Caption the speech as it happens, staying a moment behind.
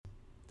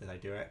Did I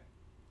do it?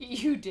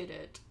 You did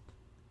it.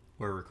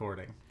 We're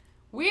recording.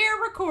 We're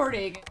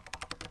recording.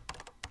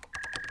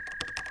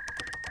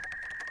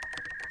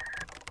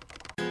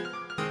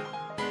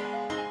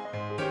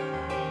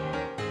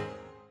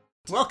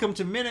 Welcome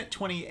to minute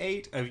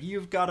 28 of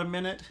You've Got a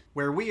Minute,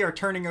 where we are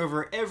turning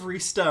over every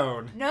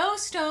stone. No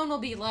stone will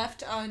be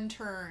left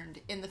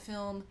unturned in the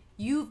film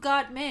You've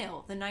Got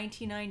Mail, the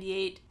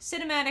 1998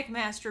 cinematic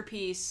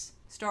masterpiece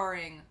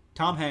starring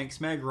Tom Hanks,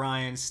 Meg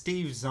Ryan,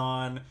 Steve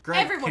Zahn,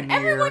 Greg Kinnear,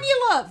 everyone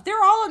you love.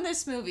 They're all in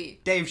this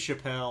movie. Dave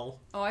Chappelle.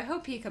 Oh, I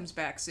hope he comes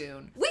back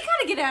soon. We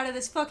gotta get out of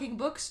this fucking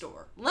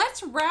bookstore.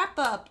 Let's wrap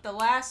up the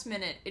last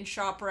minute and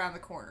shop around the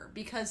corner,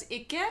 because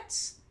it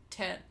gets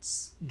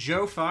tense.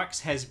 Joe Fox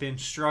has been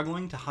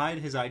struggling to hide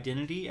his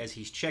identity as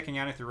he's checking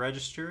out at the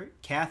register.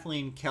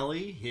 Kathleen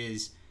Kelly,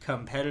 his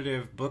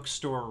competitive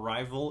bookstore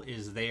rival,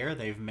 is there.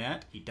 They've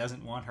met. He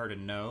doesn't want her to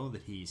know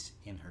that he's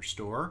in her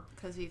store.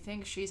 Because he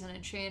thinks she's an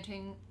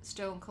enchanting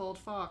stone-cold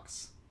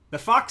fox. The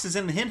fox is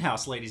in the hen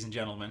house, ladies and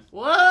gentlemen.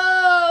 Whoa!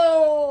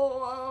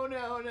 Oh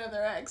no,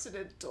 another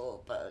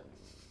accidental button.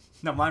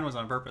 No, mine was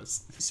on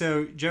purpose.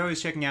 So Joe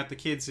is checking out. The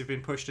kids have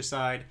been pushed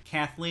aside.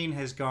 Kathleen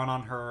has gone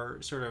on her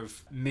sort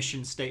of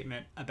mission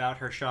statement about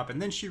her shop,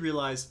 and then she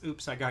realized,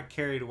 oops, I got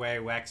carried away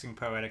waxing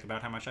poetic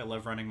about how much I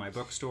love running my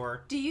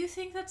bookstore. Do you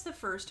think that's the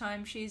first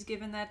time she's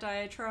given that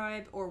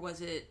diatribe, or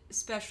was it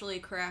specially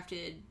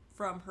crafted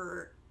from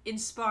her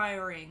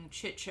inspiring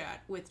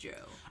chit-chat with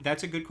Joe?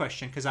 That's a good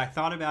question, because I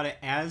thought about it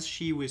as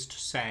she was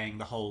saying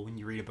the whole when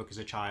you read a book as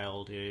a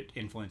child, it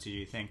influences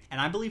you thing.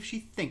 And I believe she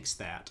thinks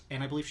that,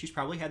 and I believe she's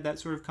probably had that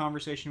sort of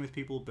conversation with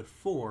people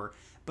before,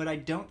 but I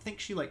don't think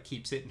she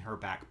keeps it in her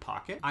back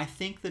pocket. I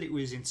think that it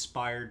was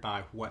inspired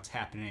by what's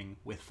happening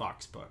with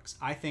Fox Books.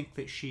 I think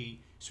that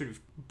she sort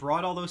of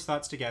brought all those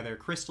thoughts together,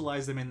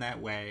 crystallized them in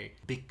that way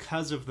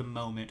because of the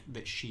moment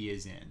that she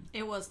is in.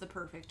 It was the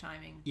perfect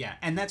timing. Yeah,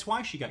 and that's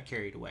why she got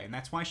carried away, and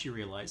that's why she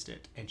realized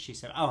it. And she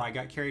said, oh, I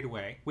got carried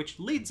away, which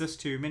leads us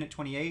to minute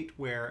 28,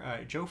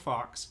 where Joe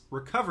Fox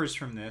recovers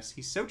from this.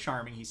 He's so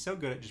charming, he's so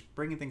good at just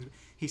bringing things.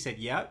 He said,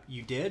 yep,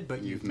 you did,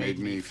 but you've made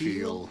me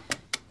feel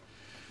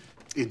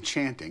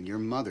enchanting. Your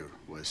mother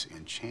was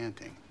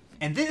enchanting.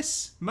 And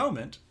this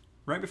moment,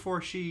 right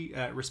before she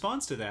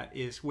responds to that,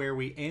 is where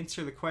we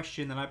answer the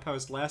question that I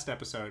posed last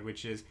episode,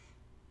 which is,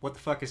 what the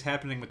fuck is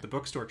happening with the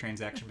bookstore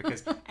transaction?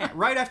 Because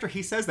right after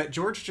he says that,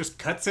 George just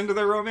cuts into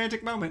their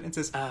romantic moment and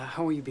says,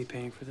 how will you be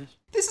paying for this?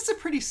 This is a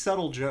pretty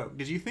subtle joke.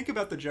 Did you think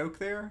about the joke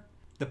there?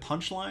 The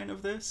punchline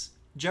of this?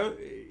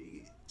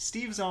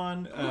 Steve's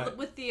on...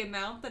 with the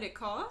amount that it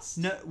costs?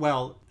 No,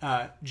 well,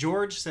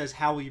 George says,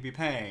 how will you be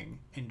paying?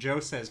 And Joe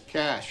says,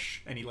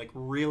 cash. And he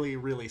really,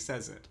 really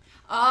says it.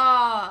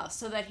 Ah,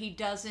 so that he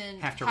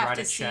doesn't have to write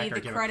a see check or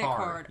the give credit a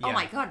card. Yeah. Oh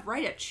my god,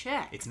 write a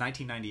check. It's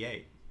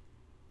 1998.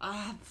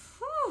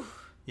 Whew.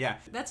 Yeah.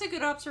 That's a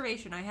good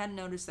observation. I hadn't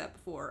noticed that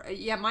before.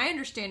 Yeah, my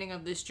understanding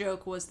of this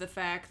joke was the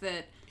fact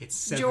that it's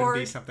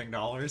 $70-something.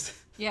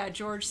 Yeah,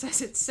 George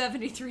says it's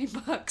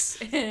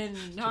 $73,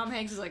 and Tom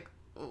Hanks is like,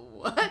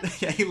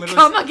 what? Yeah, he literally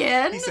Come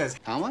again? He says,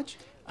 how much?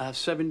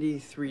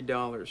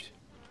 $73.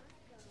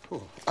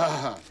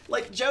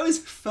 Joe is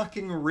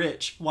fucking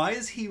rich. Why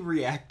is he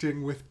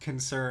reacting with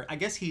concern? I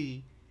guess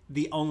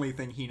the only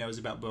thing he knows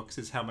about books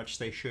is how much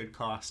they should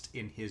cost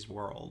in his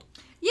world.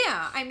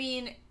 Yeah, I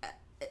mean,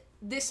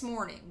 this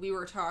morning we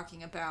were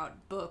talking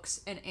about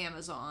books and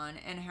Amazon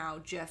and how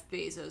Jeff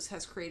Bezos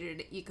has created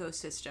an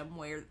ecosystem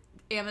where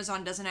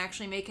Amazon doesn't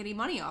actually make any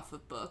money off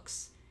of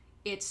books.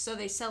 It's so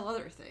they sell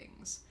other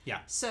things. Yeah.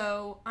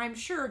 So I'm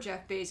sure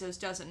Jeff Bezos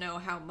doesn't know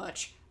how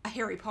much a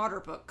Harry Potter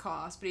book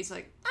costs, but he's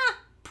like,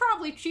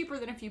 probably cheaper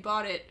than if you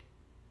bought it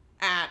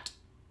at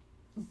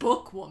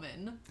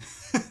Bookwoman.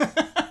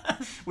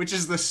 Which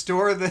is the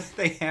store that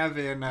they have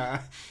in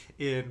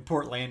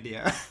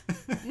Portlandia.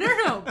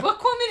 No.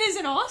 Bookwoman is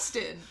in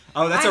Austin.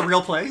 Oh, that's a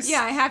real place?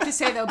 Yeah, I have to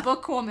say, though,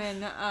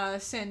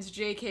 Bookwoman, since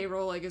J.K.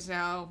 Rowling is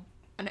now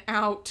an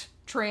out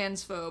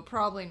transphobe,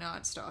 probably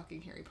not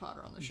stocking Harry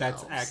Potter on the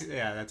shelves.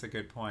 That's a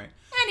good point.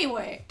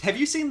 Anyway. Have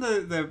you seen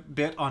the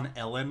bit on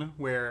Ellen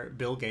where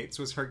Bill Gates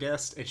was her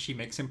guest and she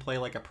makes him play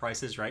a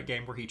Price is Right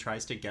game where he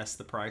tries to guess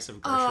the price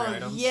of grocery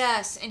items?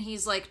 Yes, and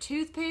he's like,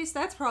 toothpaste?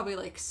 That's probably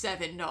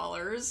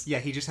 $7. Yeah,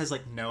 he just has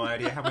no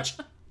idea how much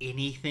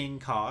anything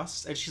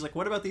costs. And she's like,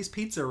 what about these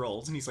pizza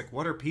rolls? And he's like,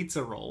 what are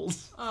pizza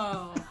rolls?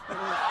 Oh.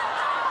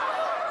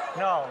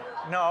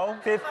 No,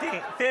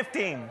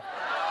 15.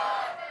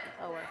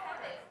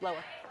 Lower.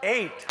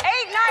 8.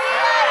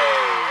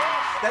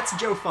 That's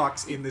Joe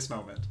Fox in this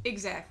moment.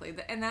 Exactly.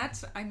 And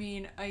that's,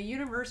 a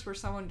universe where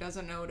someone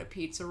doesn't know what a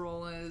pizza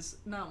roll is,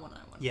 not one I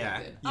want to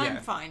live in.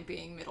 I'm fine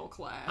being middle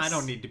class. I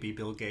don't need to be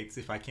Bill Gates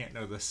if I can't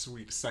know the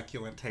sweet,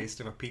 succulent taste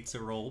of a pizza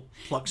roll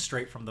plucked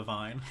straight from the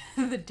vine.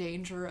 The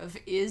danger of,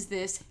 is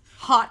this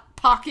Hot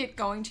Pocket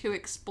going to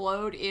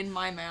explode in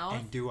my mouth?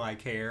 And do I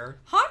care?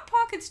 Hot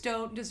Pockets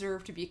don't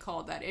deserve to be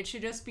called that. It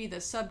should just be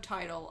the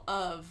subtitle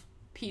of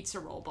pizza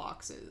roll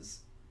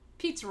boxes.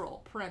 Pizza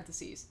roll,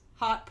 parentheses,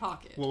 Hot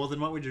Pocket. Well, then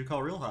what would you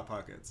call real Hot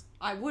Pockets?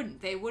 I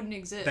wouldn't. They wouldn't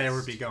exist. They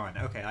would be gone.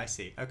 Okay, I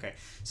see. Okay.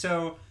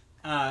 So,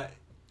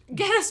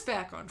 Get us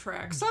back on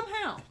track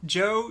somehow.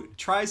 Joe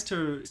tries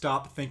to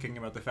stop thinking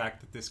about the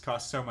fact that this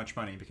costs so much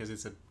money because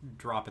it's a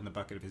drop in the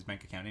bucket of his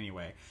bank account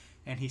anyway.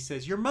 And he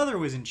says, your mother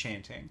was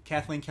enchanting.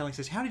 Kathleen Kelly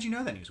says, how did you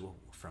know that? And he goes, well,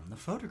 from the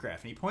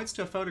photograph. And he points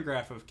to a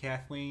photograph of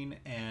Kathleen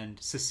and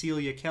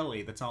Cecilia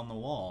Kelly that's on the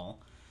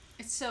wall.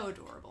 It's so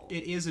adorable.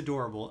 It is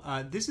adorable.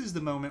 This is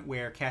the moment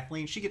where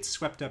Kathleen, she gets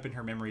swept up in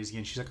her memories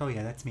again. She's like, oh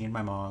yeah, that's me and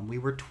my mom. We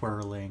were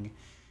twirling.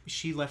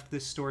 She left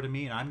this store to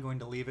me, and I'm going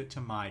to leave it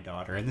to my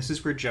daughter. And this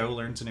is where Joe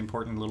learns an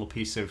important little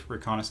piece of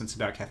reconnaissance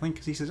about Kathleen,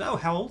 because he says, oh,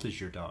 how old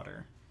is your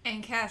daughter?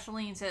 And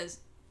Kathleen says,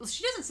 well,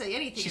 she doesn't say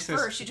anything at says,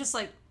 first. She's just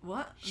like,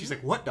 what? She's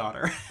like, what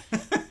daughter?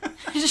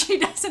 She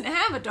doesn't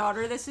have a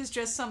daughter. This is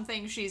just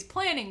something she's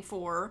planning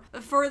for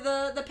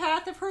the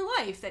path of her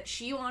life, that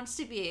she wants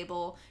to be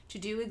able to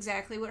do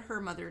exactly what her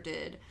mother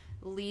did.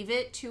 Leave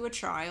it to a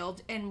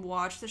child and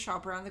watch the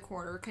shop around the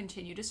corner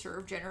continue to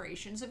serve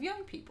generations of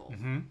young people.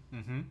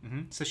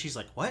 So she's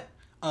like, what?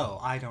 Oh,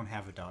 I don't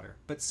have a daughter.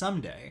 But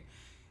someday.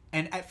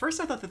 And at first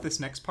I thought that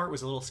this next part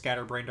was a little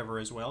scatterbrained of her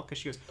as well, because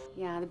she goes,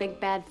 Yeah, the big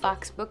bad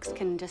Fox books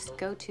can just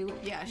go to...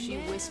 Yeah, she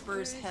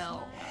whispers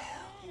hell,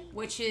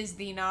 which is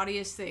the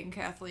naughtiest thing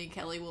Kathleen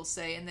Kelly will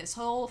say in this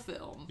whole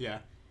film.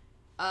 yeah.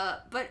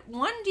 But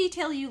one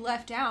detail you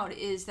left out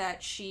is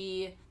that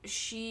she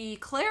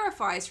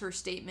clarifies her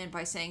statement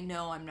by saying,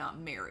 no, I'm not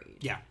married.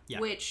 Yeah.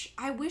 Which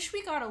I wish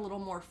we got a little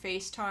more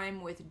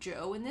FaceTime with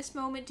Joe in this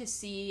moment to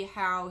see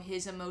how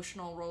his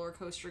emotional roller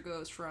coaster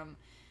goes from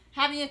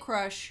having a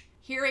crush,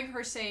 hearing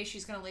her say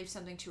she's going to leave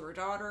something to her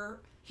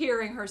daughter,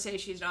 hearing her say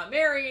she's not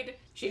married,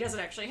 she doesn't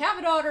actually have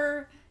a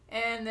daughter,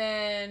 and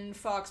then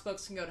Fox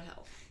Books can go to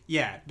hell.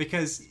 Yeah,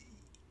 because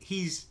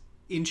he's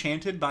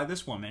enchanted by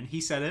this woman.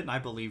 He said it, and I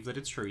believe that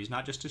it's true. He's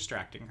not just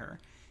distracting her.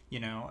 You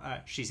know,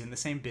 she's in the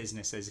same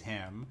business as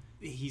him.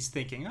 He's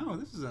thinking, oh,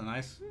 this is a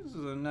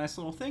nice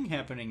little thing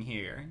happening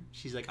here.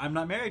 She's like, I'm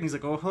not married. And he's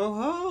like, oh, ho,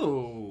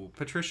 ho,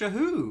 Patricia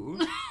who?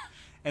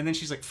 And then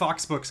she's like,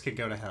 Fox Books can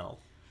go to hell.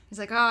 He's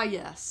like, ah,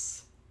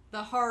 yes.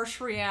 The harsh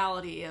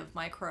reality of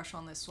my crush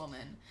on this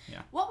woman.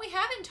 Yeah. What we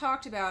haven't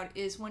talked about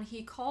is when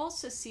he calls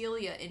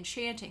Cecilia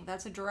enchanting.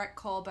 That's a direct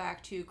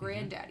callback to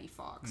Granddaddy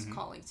Fox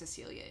calling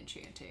Cecilia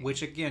enchanting.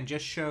 Which, again,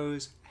 just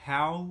shows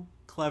how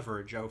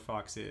clever Joe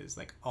Fox is.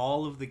 Like,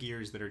 all of the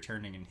gears that are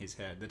turning in his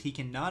head. That he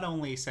can not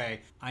only say,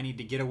 I need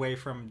to get away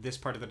from this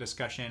part of the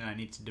discussion, I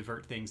need to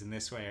divert things in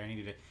this way, I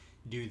need to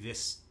do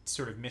this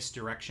sort of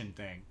misdirection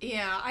thing.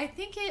 Yeah, I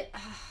think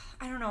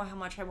I don't know how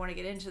much I want to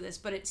get into this,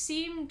 but it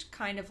seemed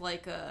kind of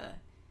like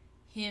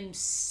him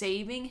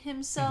saving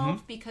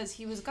himself because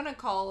he was going to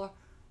call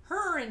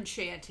her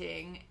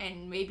enchanting,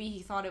 and maybe he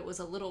thought it was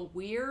a little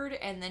weird,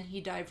 and then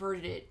he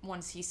diverted it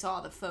once he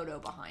saw the photo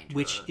behind her.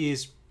 Which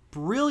is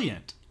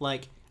brilliant.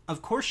 Like,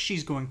 of course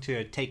she's going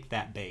to take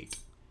that bait.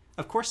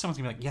 Of course someone's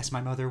going to be like, yes, my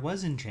mother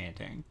was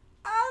enchanting.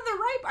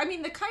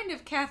 The kind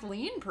of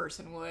Kathleen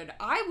person would.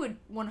 I would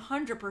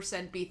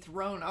 100% be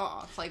thrown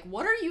off. Like,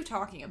 what are you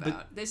talking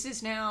about? This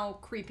is now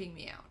creeping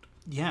me out.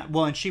 Yeah,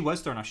 well, and she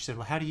was thrown off. She said,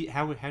 well, how do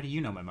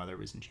you know my mother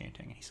was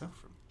enchanting? And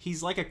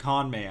he's like a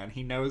con man.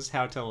 He knows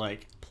how to,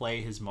 like,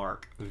 play his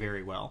mark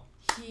very well.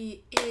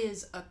 He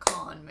is a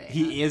con man.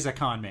 He is a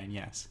con man,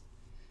 yes.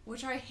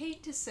 Which I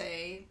hate to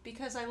say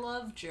because I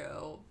love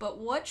Joe, but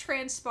what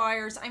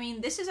transpires...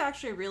 this is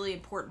actually a really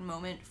important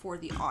moment for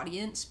the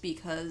audience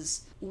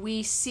because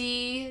we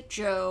see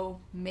Joe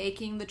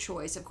making the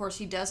choice. Of course,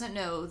 he doesn't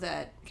know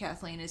that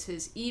Kathleen is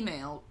his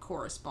email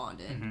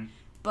correspondent,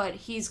 but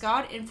he's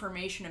got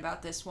information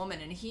about this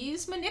woman, and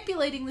he's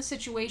manipulating the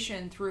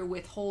situation through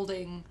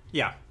withholding...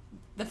 Yeah.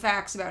 The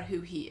facts about who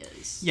he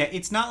is. Yeah,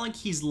 it's not like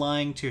he's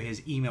lying to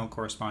his email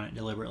correspondent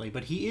deliberately,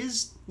 but he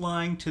is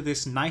lying to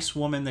this nice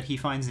woman that he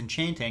finds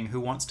enchanting who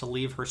wants to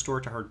leave her store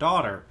to her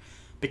daughter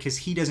because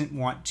he doesn't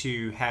want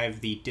to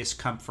have the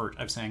discomfort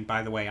of saying,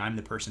 by the way, I'm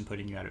the person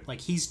putting you out.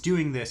 Like, he's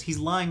doing this, he's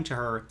lying to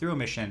her through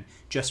omission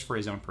just for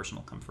his own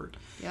personal comfort.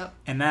 Yep.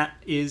 And that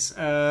is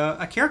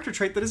a character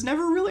trait that is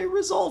never really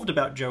resolved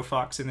about Joe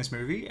Fox in this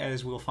movie,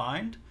 as we'll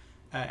find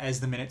as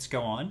the minutes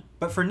go on.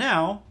 But for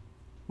now...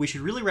 we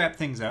should really wrap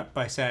things up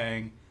by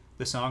saying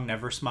the song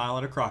Never Smile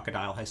at a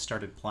Crocodile has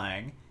started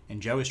playing,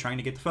 and Joe is trying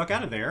to get the fuck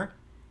out of there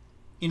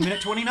in minute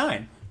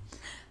 29.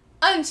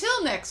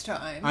 Until next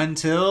time.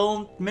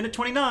 Until minute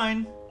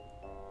 29.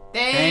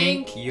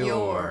 Thank you.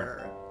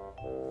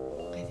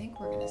 I think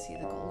we're going to see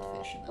the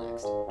goldfish in the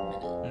next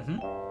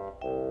minute.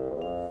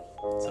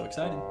 So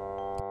exciting.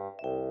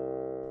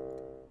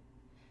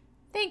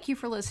 Thank you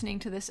for listening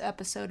to this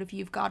episode of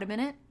You've Got a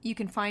Minute. You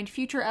can find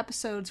future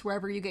episodes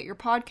wherever you get your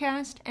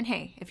podcast. And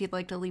hey, if you'd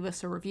like to leave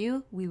us a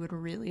review, we would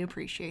really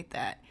appreciate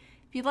that.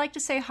 If you'd like to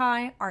say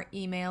hi, our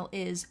email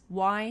is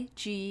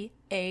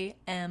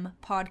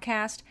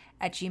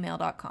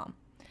ygampodcast@gmail.com.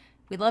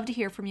 We'd love to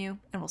hear from you,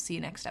 and we'll see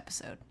you next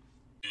episode.